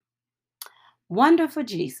Wonderful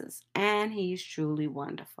Jesus, and He's truly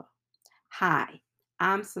wonderful. Hi,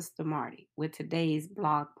 I'm Sister Marty with today's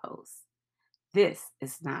blog post. This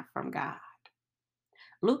is not from God.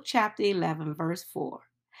 Luke chapter 11, verse 4.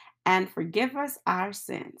 And forgive us our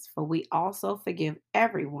sins, for we also forgive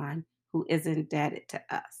everyone who is indebted to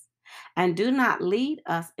us. And do not lead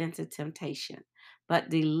us into temptation, but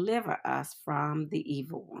deliver us from the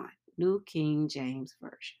evil one. New King James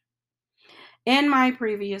Version. In my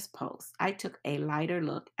previous post, I took a lighter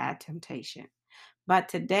look at temptation. But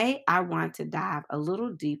today I want to dive a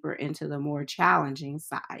little deeper into the more challenging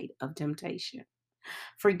side of temptation.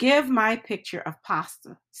 Forgive my picture of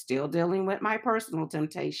pasta, still dealing with my personal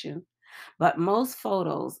temptation, but most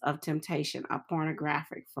photos of temptation are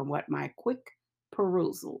pornographic from what my quick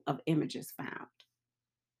perusal of images found.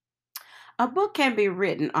 A book can be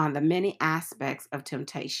written on the many aspects of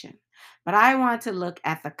temptation, but I want to look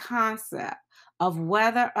at the concept of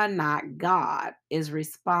whether or not God is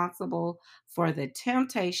responsible for the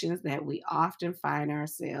temptations that we often find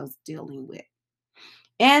ourselves dealing with.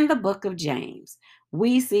 In the book of James,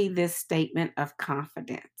 we see this statement of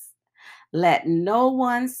confidence. Let no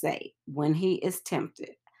one say when he is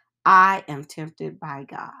tempted, I am tempted by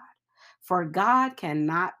God. For God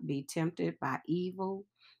cannot be tempted by evil,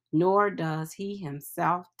 nor does he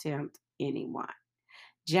himself tempt anyone.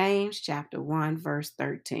 James chapter 1, verse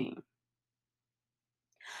 13.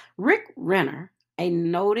 Rick Renner, a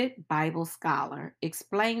noted Bible scholar,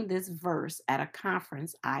 explained this verse at a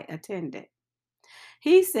conference I attended.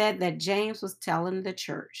 He said that James was telling the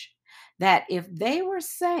church that if they were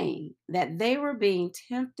saying that they were being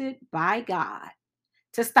tempted by God,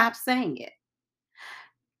 to stop saying it,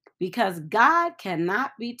 because God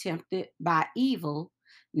cannot be tempted by evil,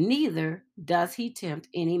 neither does he tempt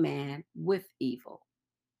any man with evil.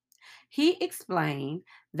 He explained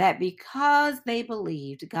that because they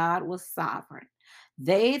believed God was sovereign,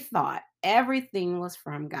 they thought everything was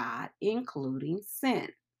from God, including sin.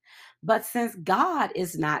 But since God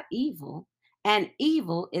is not evil, and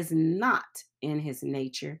evil is not in his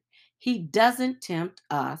nature, he doesn't tempt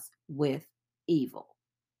us with evil.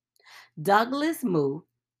 Douglas Moo,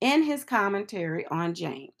 in his commentary on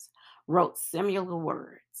James, wrote similar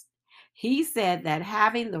words. He said that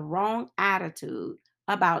having the wrong attitude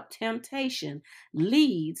about temptation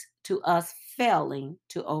leads to us failing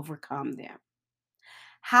to overcome them.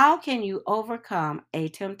 How can you overcome a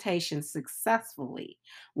temptation successfully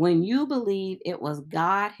when you believe it was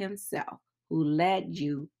God Himself who led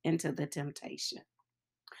you into the temptation?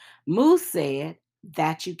 Moose said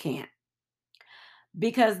that you can't.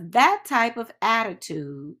 Because that type of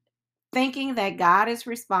attitude, thinking that God is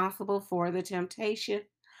responsible for the temptation,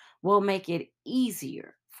 will make it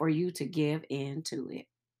easier for you to give in to it.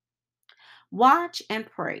 Watch and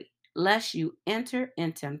pray lest you enter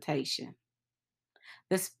in temptation.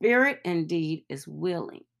 The spirit indeed is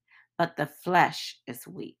willing, but the flesh is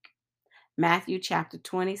weak. Matthew chapter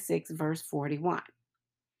 26, verse 41.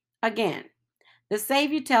 Again, the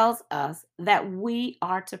Savior tells us that we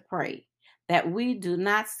are to pray that we do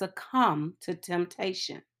not succumb to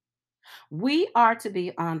temptation. We are to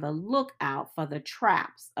be on the lookout for the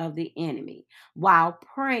traps of the enemy while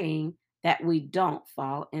praying that we don't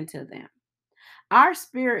fall into them. Our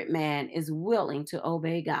spirit man is willing to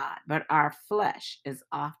obey God, but our flesh is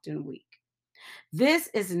often weak. This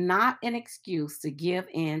is not an excuse to give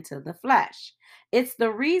in to the flesh. It's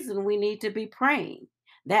the reason we need to be praying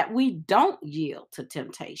that we don't yield to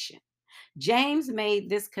temptation. James made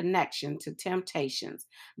this connection to temptations.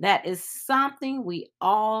 That is something we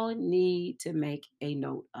all need to make a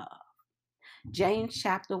note of. James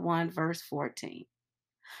chapter 1, verse 14.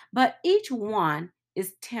 But each one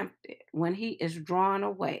is tempted when he is drawn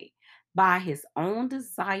away by his own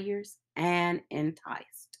desires and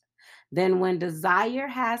enticed. Then, when desire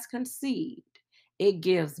has conceived, it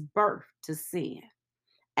gives birth to sin.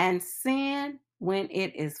 And sin, when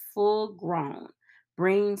it is full grown,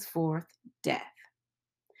 brings forth death.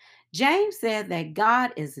 James said that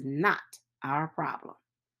God is not our problem.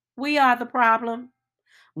 We are the problem.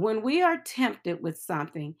 When we are tempted with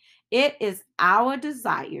something, it is our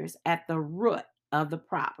desires at the root of the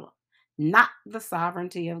problem, not the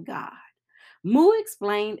sovereignty of God. Moo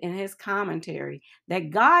explained in his commentary that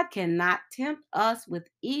God cannot tempt us with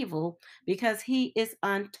evil because he is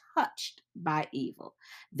untouched by evil.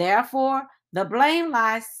 Therefore, the blame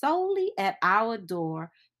lies solely at our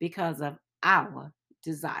door because of our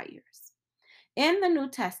desires. In the New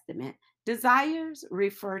Testament, desires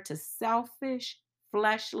refer to selfish,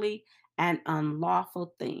 fleshly, and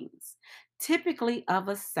unlawful things, typically of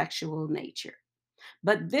a sexual nature.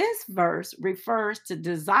 But this verse refers to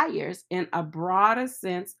desires in a broader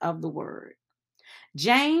sense of the word.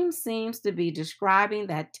 James seems to be describing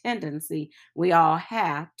that tendency we all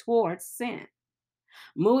have towards sin.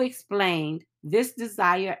 Moo explained this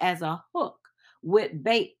desire as a hook with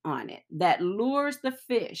bait on it that lures the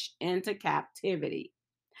fish into captivity.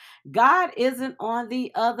 God isn't on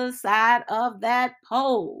the other side of that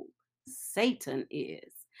pole. Satan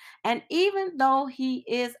is. And even though he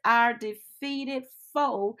is our defeated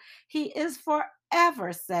foe, he is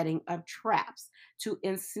forever setting up traps to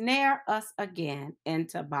ensnare us again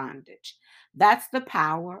into bondage. That's the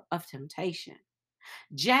power of temptation.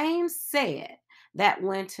 James said that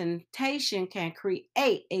when temptation can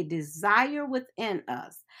create a desire within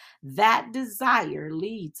us, that desire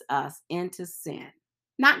leads us into sin,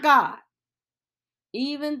 not God.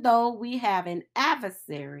 Even though we have an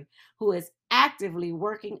adversary who is actively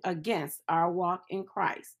working against our walk in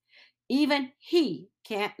Christ, even he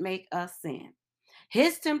can't make us sin.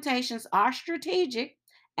 His temptations are strategic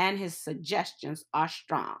and his suggestions are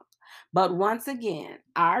strong. But once again,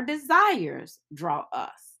 our desires draw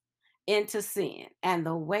us into sin, and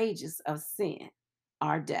the wages of sin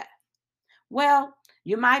are death. Well,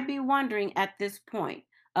 you might be wondering at this point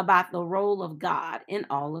about the role of God in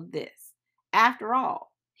all of this. After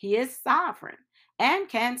all, He is sovereign and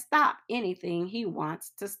can stop anything He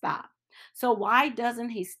wants to stop. So, why doesn't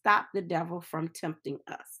He stop the devil from tempting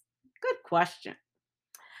us? Good question.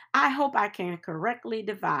 I hope I can correctly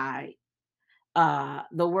divide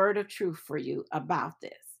the word of truth for you about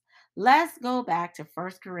this. Let's go back to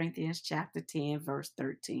 1 Corinthians chapter 10, verse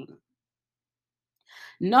 13.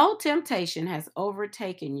 No temptation has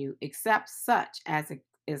overtaken you except such as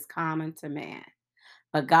is common to man.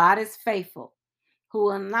 But God is faithful, who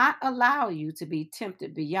will not allow you to be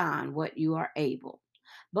tempted beyond what you are able.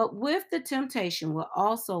 But with the temptation will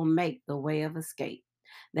also make the way of escape,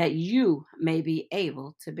 that you may be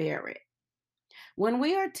able to bear it. When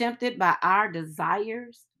we are tempted by our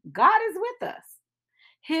desires, God is with us.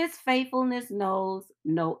 His faithfulness knows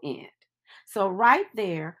no end. So, right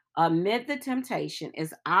there, amid the temptation,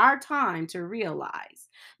 is our time to realize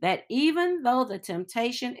that even though the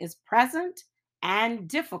temptation is present and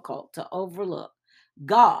difficult to overlook,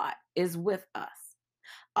 God is with us.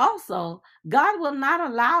 Also, God will not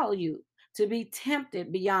allow you to be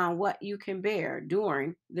tempted beyond what you can bear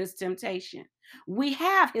during this temptation. We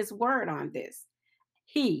have His word on this.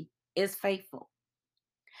 He is faithful.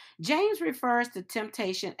 James refers to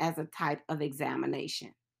temptation as a type of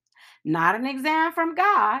examination, not an exam from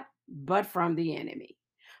God, but from the enemy.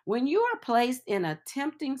 When you are placed in a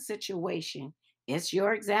tempting situation, it's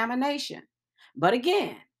your examination. But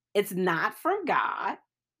again, it's not from God,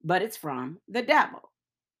 but it's from the devil.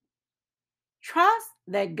 Trust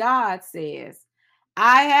that God says,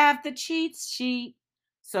 I have the cheat sheet,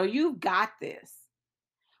 so you've got this.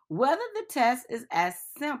 Whether the test is as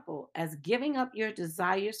simple as giving up your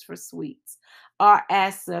desires for sweets or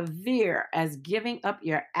as severe as giving up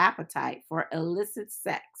your appetite for illicit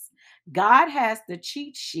sex, God has the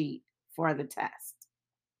cheat sheet for the test.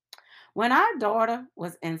 When our daughter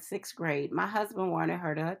was in sixth grade, my husband wanted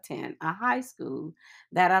her to attend a high school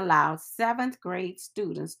that allowed seventh grade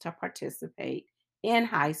students to participate in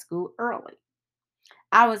high school early.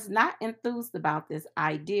 I was not enthused about this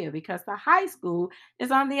idea because the high school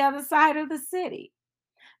is on the other side of the city.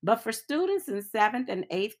 But for students in seventh and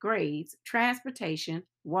eighth grades, transportation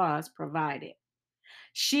was provided.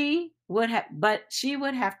 She would have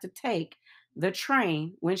to take the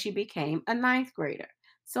train when she became a ninth grader.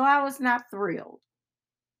 So I was not thrilled.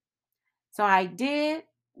 So I did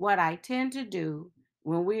what I tend to do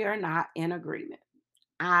when we are not in agreement.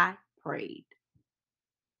 I prayed.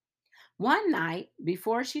 One night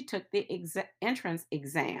before she took the entrance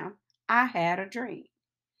exam, I had a dream.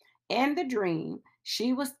 In the dream,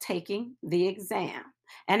 she was taking the exam.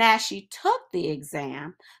 And as she took the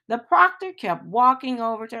exam, the proctor kept walking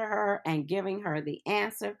over to her and giving her the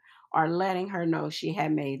answer or letting her know she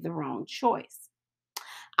had made the wrong choice.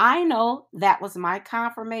 I know that was my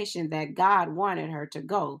confirmation that God wanted her to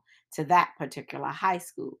go to that particular high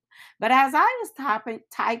school. But as I was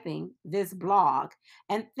typing this blog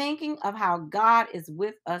and thinking of how God is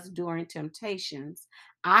with us during temptations,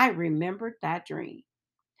 I remembered that dream.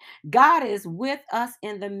 God is with us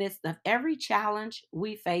in the midst of every challenge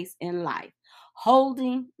we face in life,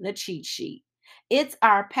 holding the cheat sheet. It's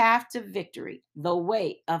our path to victory, the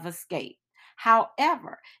way of escape.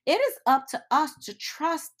 However, it is up to us to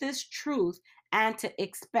trust this truth and to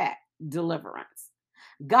expect deliverance.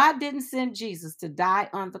 God didn't send Jesus to die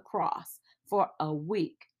on the cross for a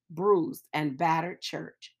weak, bruised, and battered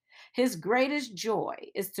church. His greatest joy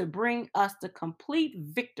is to bring us to complete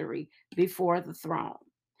victory before the throne.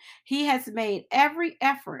 He has made every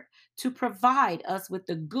effort to provide us with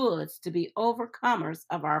the goods to be overcomers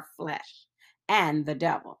of our flesh and the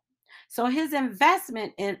devil. So his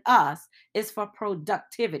investment in us is for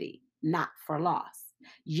productivity, not for loss.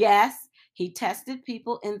 Yes, he tested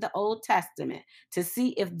people in the Old Testament to see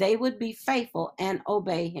if they would be faithful and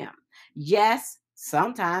obey him. Yes,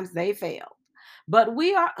 sometimes they failed. But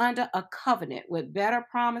we are under a covenant with better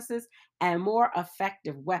promises and more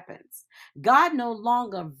effective weapons. God no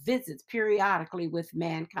longer visits periodically with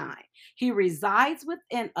mankind. He resides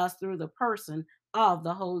within us through the person of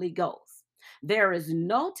the Holy Ghost. There is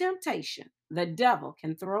no temptation the devil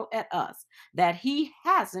can throw at us that he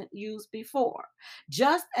hasn't used before.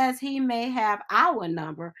 Just as he may have our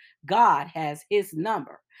number, God has his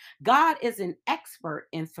number. God is an expert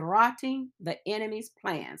in thwarting the enemy's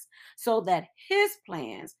plans so that his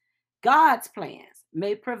plans, God's plans,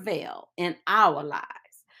 may prevail in our lives.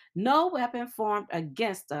 No weapon formed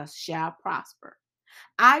against us shall prosper.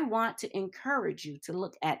 I want to encourage you to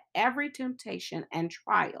look at every temptation and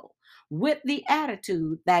trial with the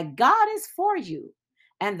attitude that God is for you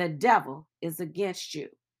and the devil is against you.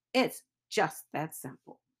 It's just that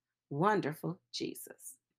simple. Wonderful Jesus.